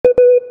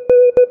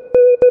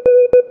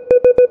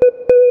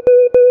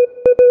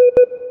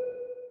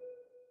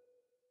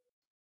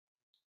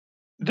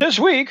This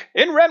week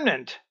in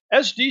Remnant,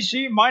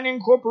 SDC Mining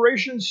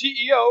Corporation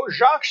CEO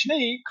Jacques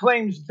Schnee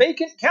claims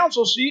vacant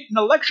council seat in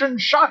election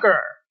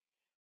shocker.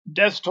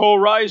 Death toll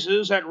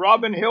rises at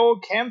Robin Hill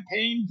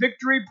Campaign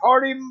Victory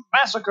Party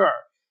massacre.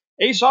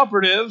 Ace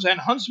operatives and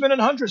huntsmen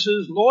and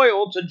huntresses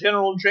loyal to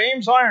General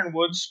James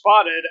Ironwood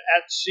spotted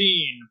at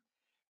scene.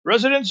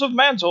 Residents of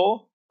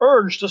Mantle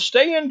urged to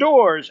stay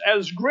indoors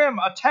as Grim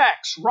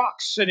attacks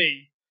Rock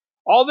City.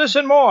 All this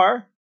and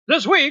more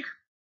this week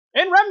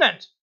in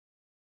Remnant.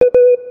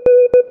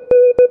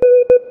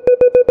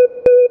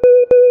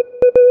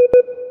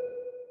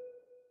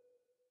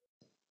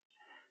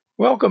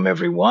 Welcome,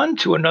 everyone,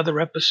 to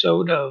another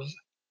episode of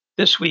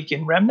This Week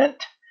in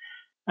Remnant.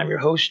 I'm your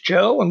host,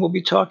 Joe, and we'll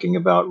be talking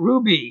about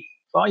RWBY,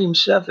 Volume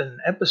 7,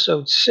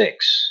 Episode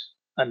 6,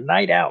 A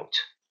Night Out.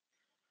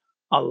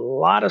 A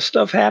lot of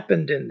stuff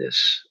happened in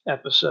this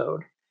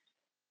episode.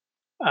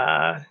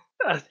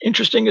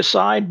 Interesting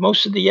aside,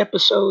 most of the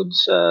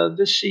episodes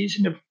this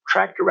season have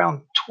tracked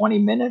around 20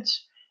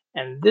 minutes,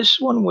 and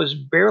this one was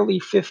barely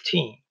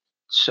 15.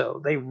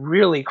 So they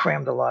really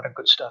crammed a lot of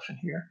good stuff in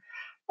here.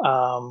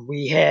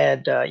 We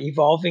had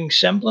evolving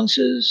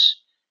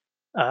semblances,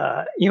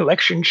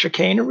 election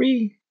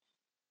chicanery.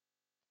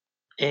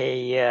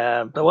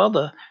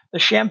 The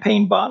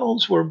champagne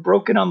bottles were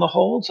broken on the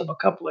holds of a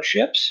couple of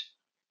ships.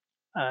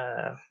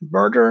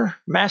 Murder,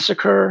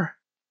 massacre,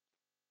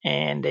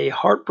 and a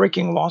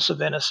heartbreaking loss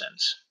of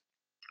innocence.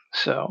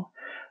 So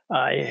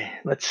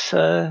let's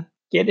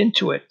get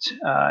into it.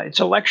 It's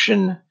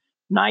election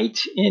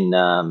night in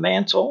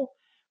Mantle,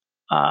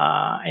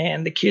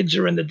 and the kids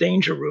are in the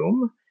danger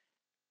room.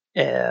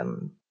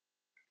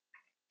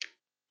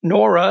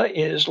 Nora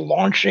is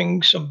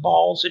launching some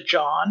balls at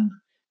John,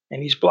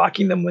 and he's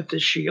blocking them with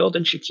his shield,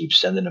 and she keeps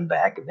sending them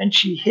back. And then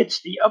she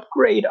hits the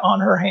upgrade on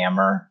her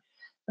hammer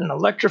and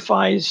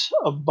electrifies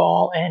a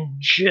ball and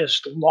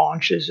just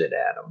launches it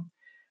at him.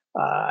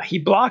 He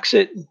blocks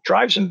it,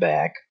 drives him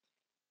back,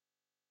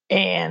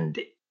 and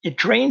it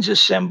drains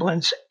his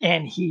semblance,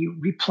 and he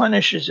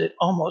replenishes it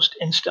almost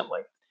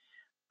instantly.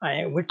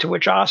 To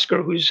which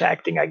Oscar, who's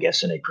acting, I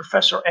guess, in a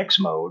Professor X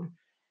mode,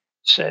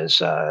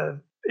 says,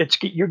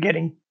 you're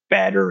getting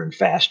better and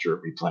faster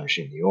at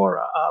replenishing the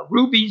aura.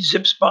 Ruby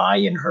zips by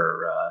in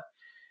her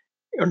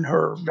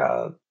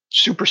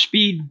super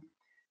speed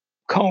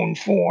cone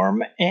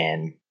form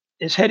and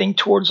is heading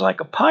towards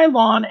like a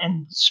pylon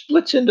and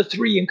splits into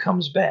three and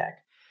comes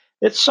back.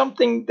 It's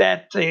something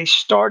that they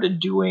started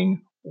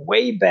doing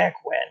way back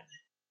when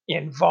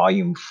in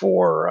Volume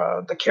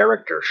 4, the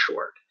character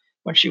short,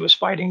 when she was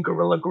fighting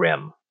Gorilla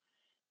Grim.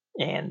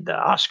 And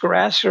Oscar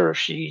asks her if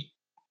she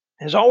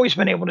has always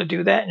been able to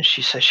do that, and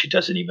she says she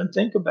doesn't even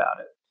think about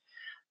it.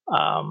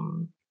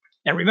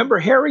 And remember,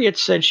 Harriet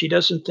said she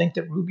doesn't think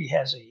that Ruby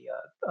has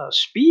a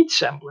speed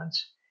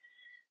semblance.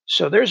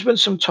 So there's been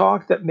some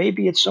talk that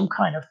maybe it's some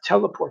kind of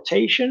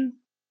teleportation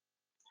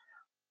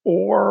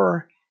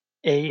or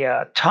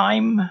a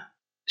time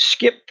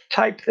skip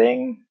type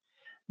thing,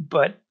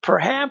 but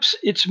perhaps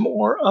it's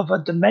more of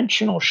a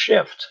dimensional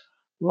shift,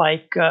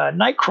 like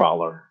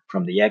Nightcrawler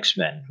from the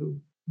X-Men,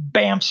 who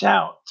bamps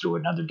out through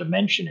another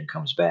dimension and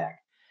comes back.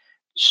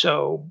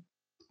 So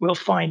we'll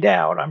find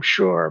out, I'm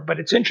sure, but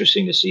it's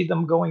interesting to see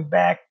them going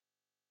back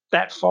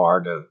that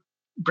far to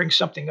bring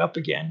something up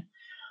again.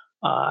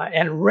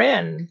 And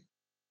Ren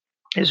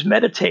is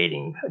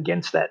meditating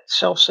against that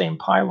self-same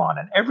pylon,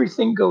 and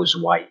everything goes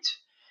white.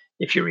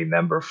 If you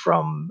remember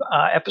from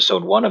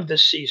episode 1 of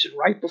this season,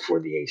 right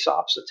before the Ace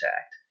Ops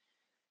attacked.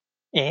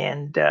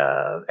 And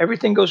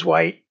everything goes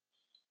white,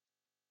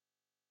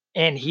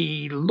 and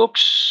he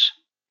looks,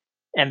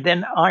 and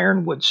then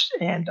Ironwood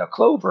and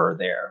Clover are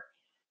there.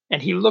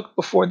 And he looked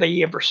before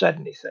they ever said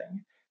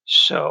anything.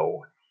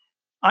 So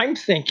I'm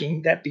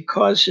thinking that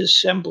because his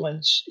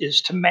semblance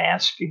is to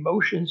mask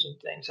emotions and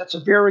things, that's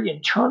a very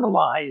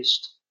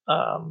internalized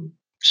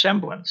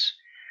semblance.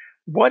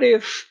 What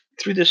if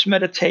through this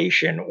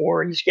meditation,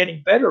 or he's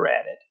getting better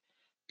at it,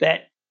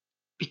 that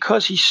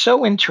because he's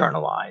so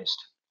internalized,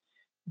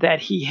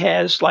 that he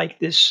has like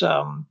this,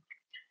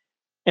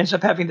 ends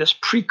up having this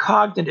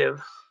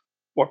precognitive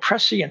or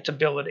prescient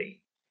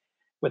ability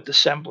with the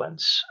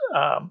semblance.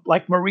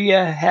 Like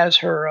Maria has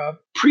her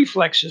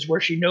preflexes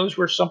where she knows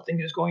where something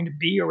is going to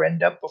be or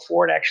end up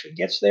before it actually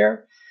gets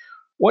there.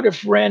 What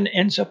if Ren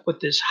ends up with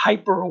this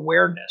hyper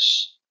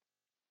awareness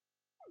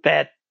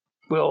that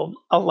will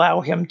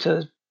allow him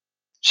to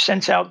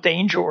sense out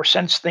danger or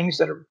sense things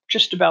that are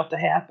just about to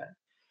happen?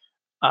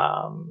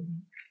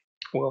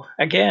 Well,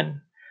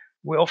 again,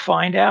 we'll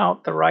find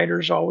out. The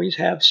writers always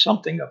have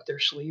something up their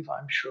sleeve,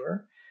 I'm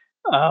sure.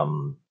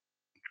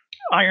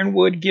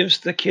 Ironwood gives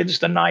the kids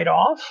the night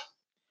off.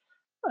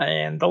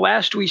 And the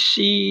last we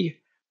see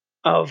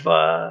of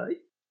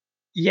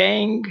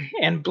Yang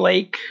and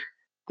Blake,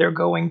 they're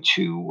going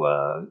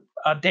to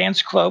a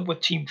dance club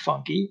with Team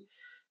Funky.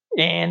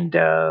 And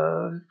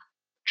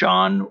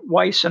John,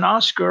 Weiss, and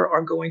Oscar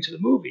are going to the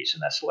movies,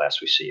 and that's the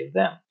last we see of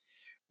them.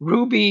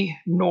 Ruby,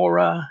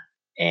 Nora,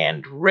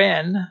 and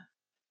Ren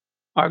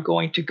are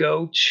going to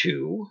go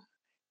to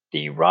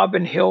the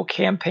Robin Hill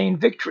Campaign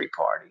Victory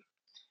Party,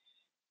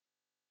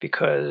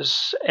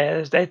 because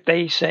as that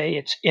they say,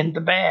 it's in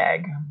the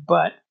bag,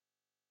 but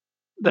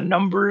the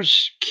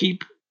numbers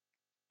keep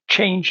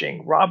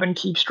changing. Robin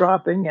keeps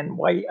dropping, and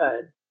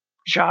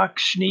Jacques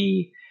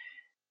Schnee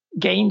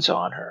gains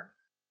on her.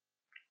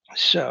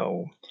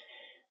 So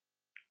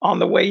on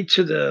the way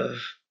to the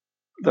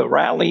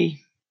rally,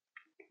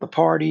 the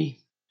party,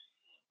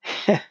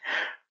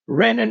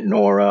 Ren and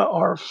Nora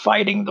are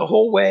fighting the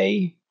whole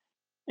way,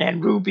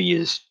 and Ruby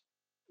is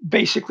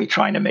basically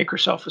trying to make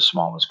herself as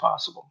small as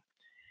possible.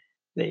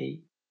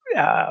 They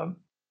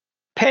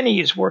Penny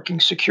is working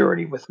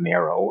security with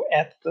Marrow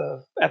at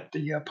the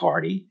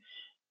party,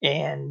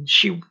 and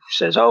she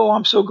says, "Oh,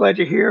 I'm so glad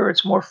you're here.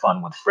 It's more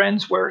fun with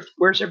friends.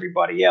 Where's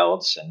everybody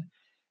else?" And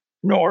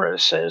Nora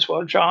says,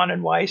 "Well, John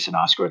and Weiss and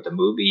Oscar at the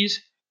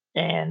movies,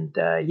 and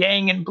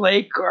Yang and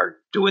Blake are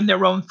doing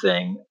their own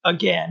thing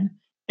again."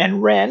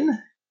 And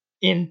Ren,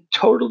 in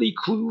totally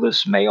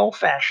clueless male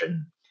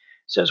fashion,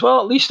 says, "Well,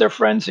 at least they're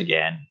friends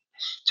again."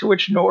 To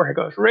which Nora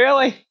goes,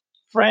 "Really?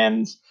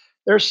 Friends?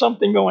 There's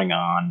something going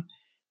on."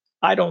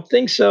 "I don't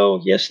think so."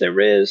 "Yes,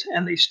 there is."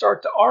 And they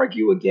start to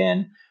argue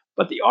again,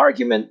 but the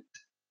argument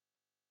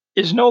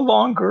is no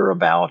longer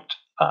about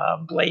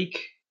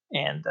Blake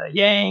and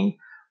Yang,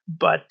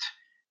 but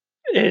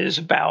is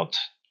about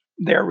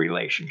their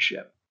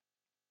relationship.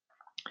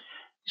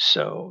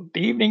 So the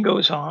evening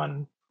goes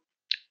on.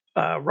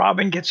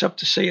 Robin gets up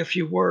to say a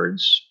few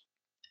words.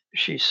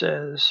 She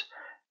says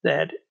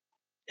that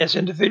as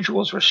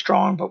individuals we're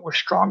strong, but we're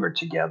stronger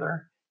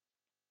together.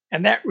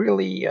 And that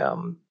really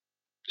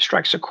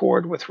strikes a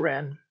chord with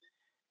Ren.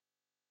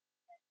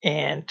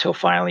 And till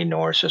finally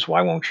Nora says,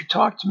 "Why won't you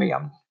talk to me?"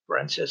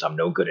 Ren says, "I'm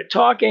no good at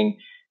talking."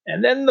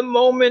 And then the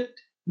moment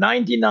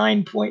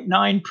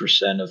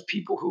 99.9% of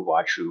people who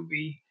watch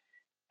Ruby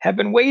have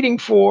been waiting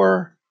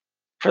for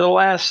the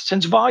last,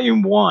 since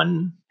volume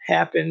 1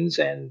 happens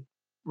and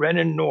Ren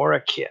and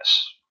Nora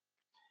kiss.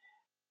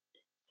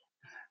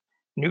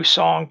 New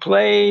song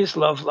plays,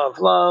 "Love, Love,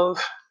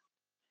 Love."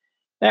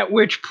 At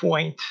which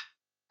point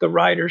the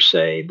writers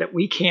say that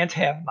we can't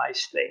have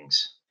nice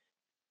things.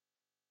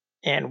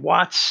 And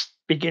Watts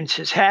begins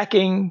his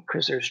hacking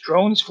because there's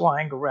drones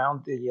flying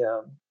around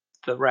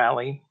the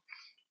rally.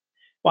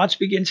 Watts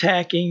begins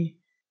hacking.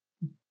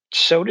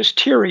 So does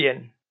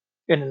Tyrion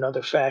in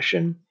another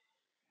fashion.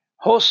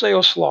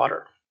 Wholesale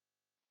slaughter.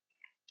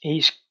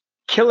 He's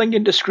killing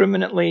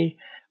indiscriminately.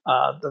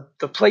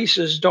 The place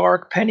is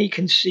dark. Penny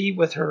can see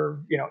with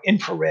her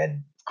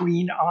infrared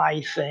green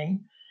eye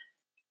thing,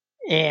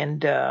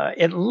 and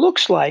it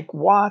looks like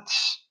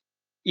Watts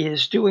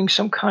is doing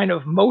some kind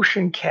of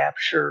motion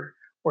capture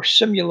or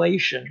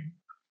simulation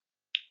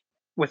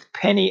with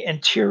Penny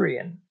and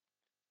Tyrion.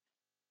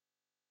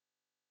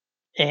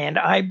 And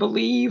I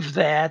believe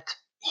that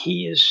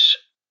he is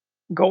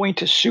going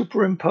to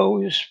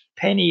superimpose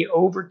Penny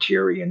over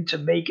Tyrion to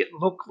make it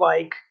look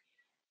like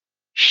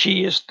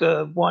she is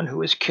the one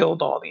who has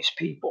killed all these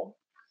people.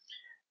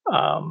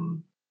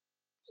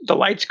 The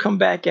lights come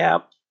back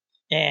out,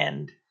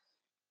 and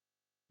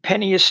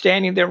Penny is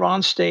standing there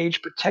on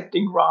stage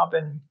protecting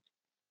Robin,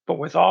 but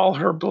with all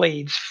her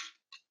blades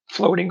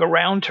floating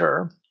around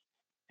her.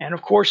 And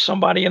of course,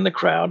 somebody in the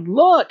crowd,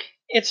 "Look,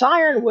 it's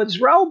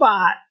Ironwood's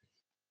robot."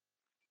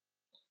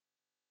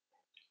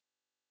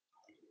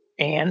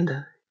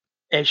 And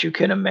as you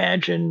can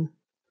imagine,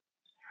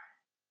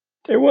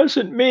 "It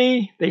wasn't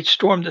me." They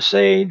storm the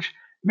stage.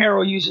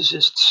 Marrow uses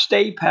his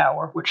stay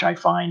power, which I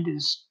find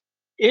is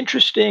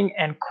interesting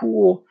and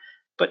cool,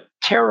 but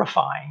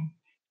terrifying.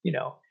 You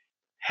know,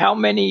 how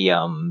many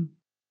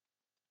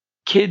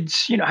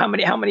kids?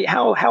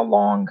 How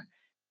long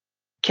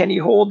can he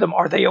hold them?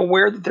 Are they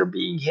aware that they're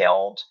being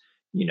held?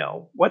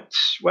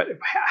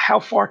 How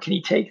far can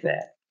he take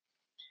that?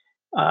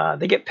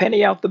 They get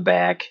Penny out the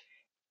back,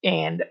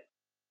 and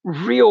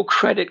real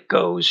credit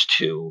goes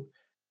to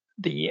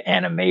the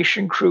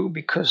animation crew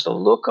because the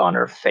look on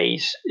her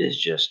face is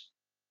just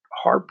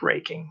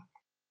heartbreaking.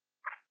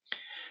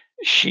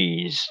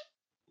 She's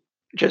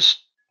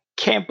just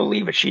can't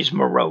believe it. She's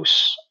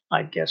morose,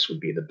 I guess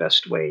would be the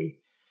best way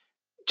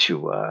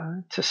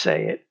to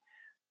say it.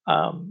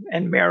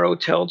 And Marrow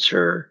tells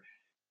her,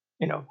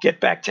 get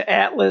back to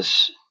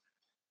Atlas.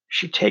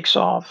 She takes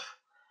off,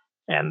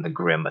 and the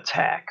Grim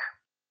attack.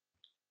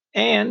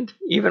 And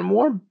even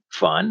more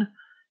fun,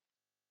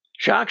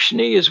 Jacques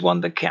Schnee has won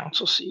the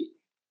council seat.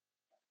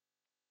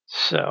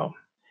 So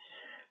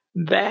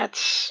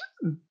that's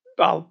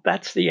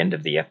that's the end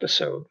of the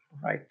episode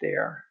right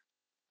there.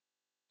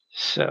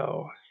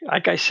 So,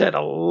 like I said,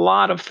 a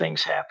lot of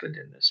things happened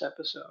in this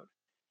episode.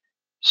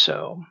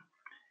 So,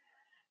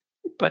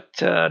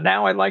 but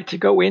now I'd like to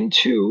go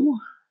into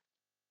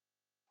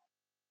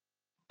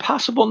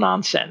possible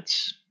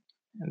nonsense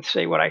and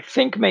say what I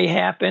think may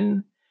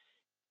happen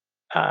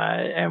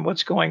and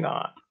what's going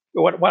on.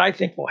 What I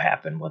think will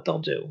happen, what they'll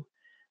do.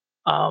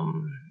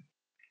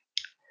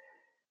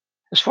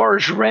 As far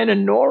as Ren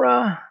and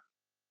Nora,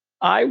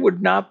 I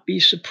would not be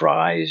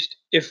surprised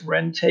if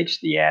Ren takes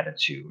the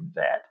attitude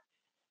that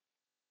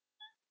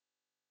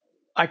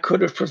I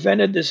could have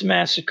prevented this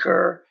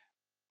massacre,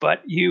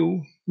 but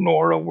you,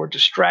 Nora, were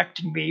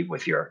distracting me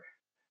with your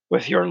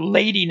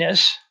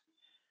ladiness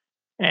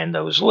and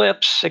those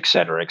lips,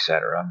 etc.,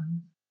 etc.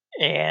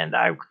 And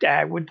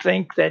I would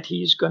think that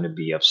he's going to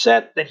be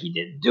upset that he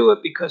didn't do it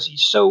because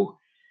he's so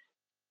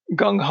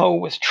gung ho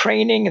with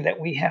training and that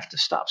we have to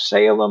stop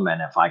Salem.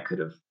 And if I could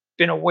have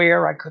been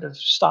aware, I could have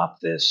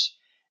stopped this.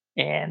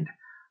 And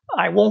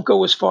I won't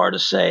go as far to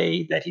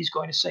say that he's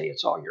going to say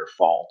it's all your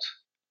fault,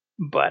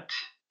 but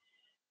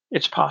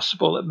it's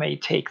possible it may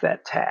take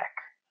that tack.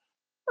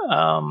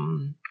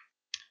 Um,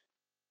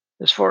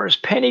 as far as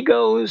Penny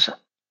goes,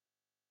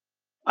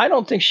 I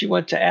don't think she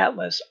went to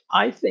Atlas.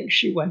 I think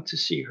she went to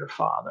see her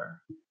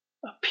father,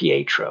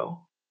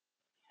 Pietro,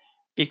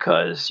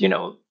 because,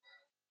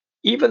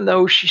 even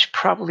though she's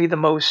probably the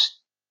most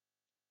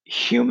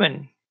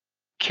human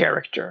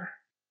character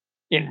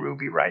in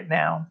Ruby right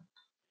now,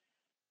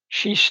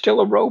 she's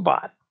still a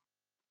robot.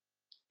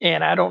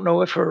 And I don't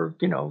know if her,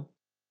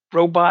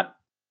 robot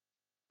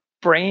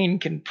brain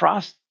can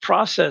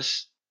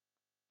process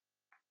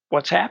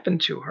what's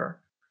happened to her.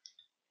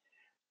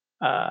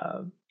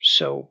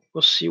 So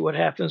we'll see what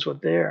happens with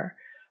there.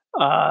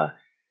 Uh,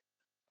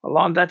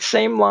 Along that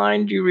same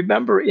line, do you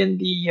remember in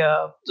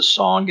the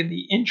song in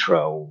the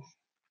intro,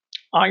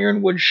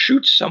 Ironwood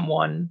shoots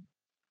someone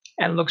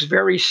and looks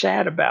very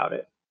sad about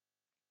it?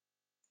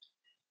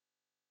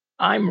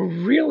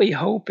 I'm really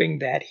hoping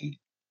that he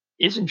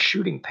isn't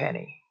shooting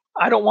Penny.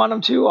 I don't want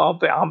him to.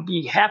 I'll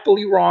be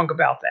happily wrong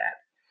about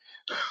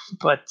that.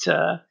 But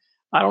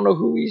I don't know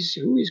who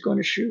he's going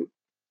to shoot.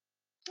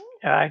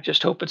 I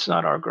just hope it's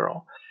not our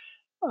girl.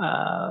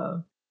 Uh,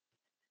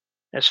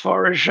 as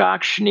far as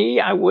Jacques Schnee,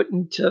 I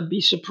wouldn't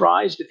be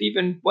surprised if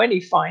even when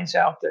he finds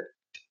out that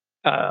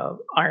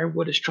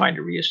Ironwood is trying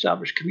to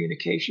reestablish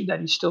communication, that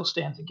he still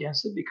stands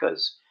against it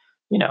because,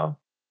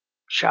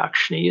 Jacques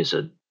Schnee is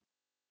a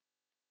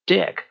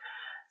dick.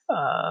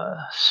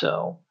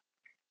 So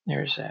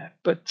there's that.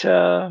 But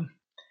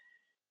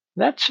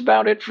that's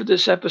about it for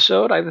this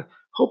episode. I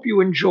hope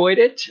you enjoyed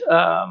it.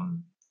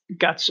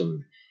 Got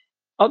some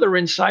other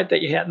insight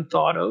that you hadn't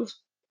thought of.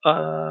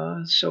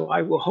 So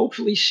I will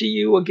hopefully see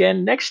you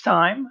again next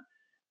time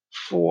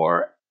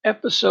for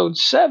episode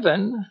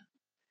 7,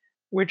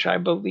 which I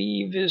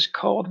believe is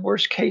called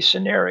Worst Case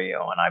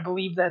Scenario. And I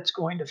believe that's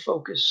going to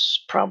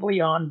focus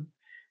probably on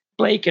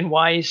Blake and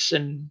Weiss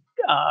and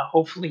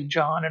hopefully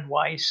John and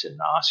Weiss and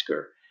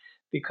Oscar,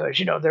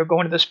 because, they're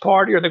going to this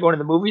party or they're going to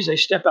the movies. They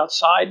step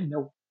outside and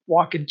they'll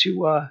walk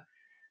into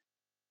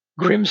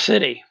Grim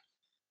City.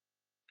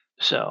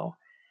 So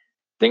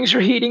things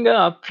are heating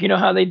up. You know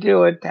how they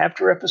do it.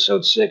 After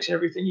episode 6,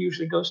 everything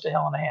usually goes to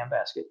hell in a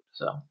handbasket.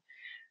 So,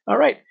 all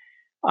right.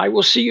 I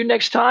will see you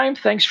next time.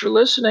 Thanks for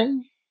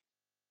listening.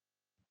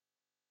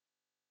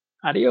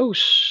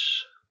 Adios.